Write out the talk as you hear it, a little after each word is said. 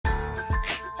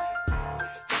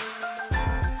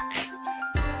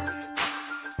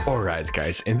Alright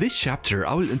guys, in this chapter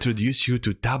I will introduce you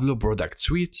to Tableau product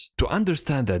suite to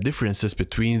understand the differences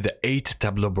between the 8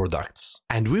 Tableau products.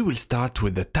 And we will start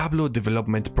with the Tableau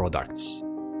development products.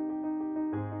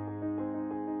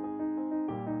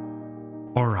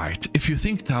 Alright, if you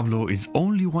think Tableau is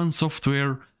only one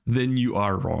software, then you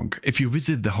are wrong. If you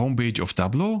visit the homepage of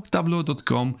Tableau,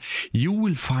 tableau.com, you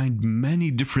will find many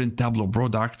different Tableau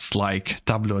products like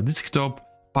Tableau Desktop,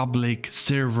 Public,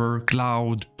 Server,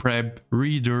 Cloud, Prep,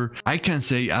 Reader. I can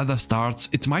say at the start,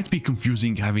 it might be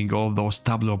confusing having all those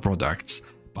Tableau products,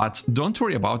 but don't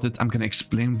worry about it. I'm gonna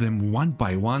explain them one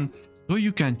by one so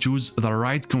you can choose the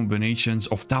right combinations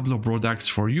of Tableau products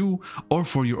for you or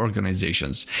for your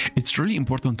organizations. It's really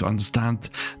important to understand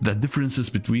the differences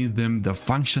between them, the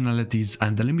functionalities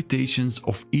and the limitations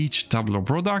of each Tableau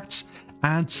product.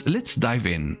 And let's dive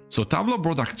in. So Tableau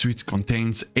product suite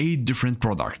contains 8 different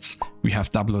products. We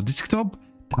have Tableau Desktop,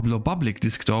 Tableau Public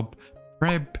Desktop,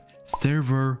 Prep,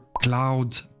 Server,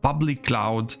 Cloud, Public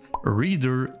Cloud,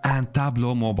 Reader, and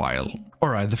Tableau Mobile.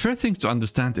 Alright, the first thing to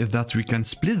understand is that we can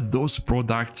split those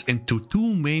products into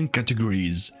 2 main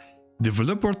categories: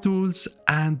 developer tools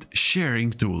and sharing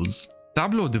tools.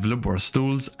 Tableau Developers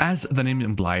Tools, as the name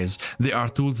implies, they are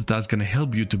tools that's going to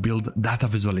help you to build data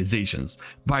visualizations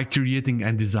by creating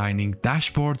and designing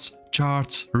dashboards,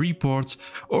 charts, reports,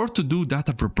 or to do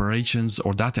data preparations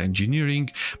or data engineering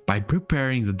by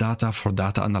preparing the data for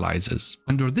data analysis.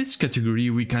 Under this category,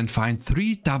 we can find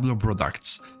 3 Tableau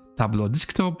products: Tableau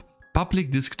Desktop,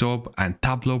 Public Desktop, and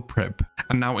Tableau Prep.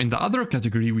 And now in the other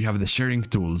category, we have the sharing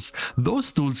tools.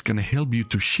 Those tools can help you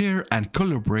to share and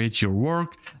collaborate your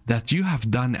work that you have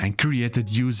done and created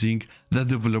using the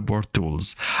developer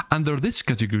tools. Under this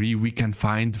category, we can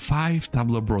find 5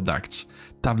 Tableau products: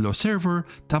 Tableau Server,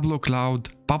 Tableau Cloud,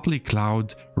 Public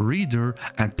Cloud, Reader,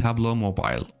 and Tableau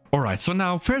Mobile. Alright, so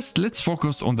now first let's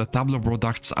focus on the Tableau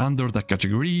products under the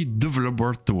category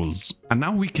developer tools. And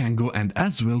now we can go and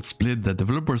as well split the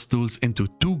developers tools into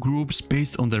 2 groups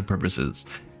based on their purposes.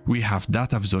 We have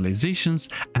data visualizations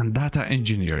and data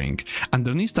engineering.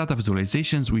 Underneath data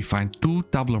visualizations, we find 2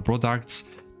 Tableau products: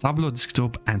 Tableau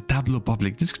Desktop and Tableau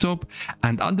Public Desktop.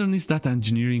 And underneath data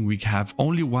engineering, we have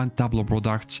only 1 Tableau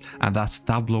product, and that's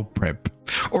Tableau Prep.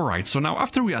 Alright, so now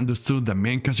after we understood the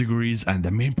main categories and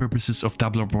the main purposes of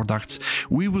Tableau products,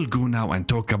 we will go now and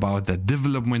talk about the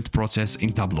development process in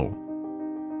Tableau.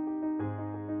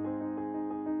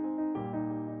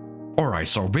 Alright,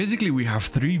 so basically we have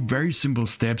 3 very simple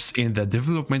steps in the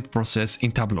development process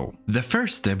in Tableau. The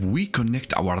first step, we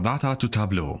connect our data to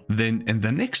Tableau. Then in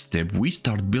the next step, we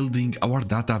start building our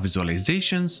data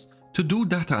visualizations to do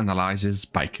data analysis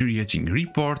by creating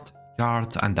report,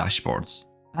 chart, and dashboards.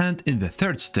 And in the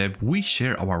third step, we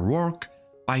share our work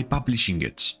by publishing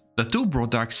it. The 2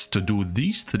 products to do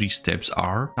these 3 steps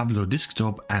are Tableau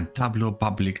Desktop and Tableau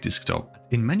Public Desktop.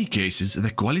 In many cases,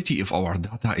 the quality of our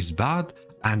data is bad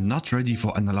and not ready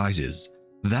for analysis.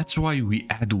 That's why we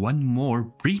add one more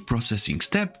pre-processing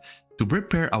step to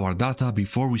prepare our data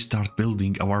before we start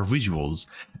building our visuals.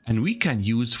 And we can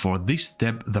use for this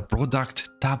step the product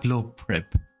Tableau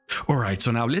Prep. Alright,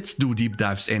 so now let's do deep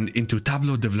dives into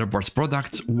Tableau developers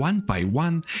products one by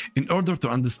one in order to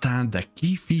understand the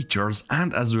key features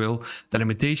and as well the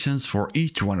limitations for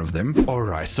each one of them.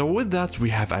 Alright, so with that we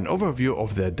have an overview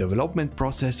of the development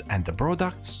process and the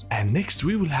products, and next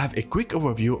we will have a quick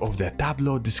overview of the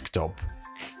Tableau Desktop.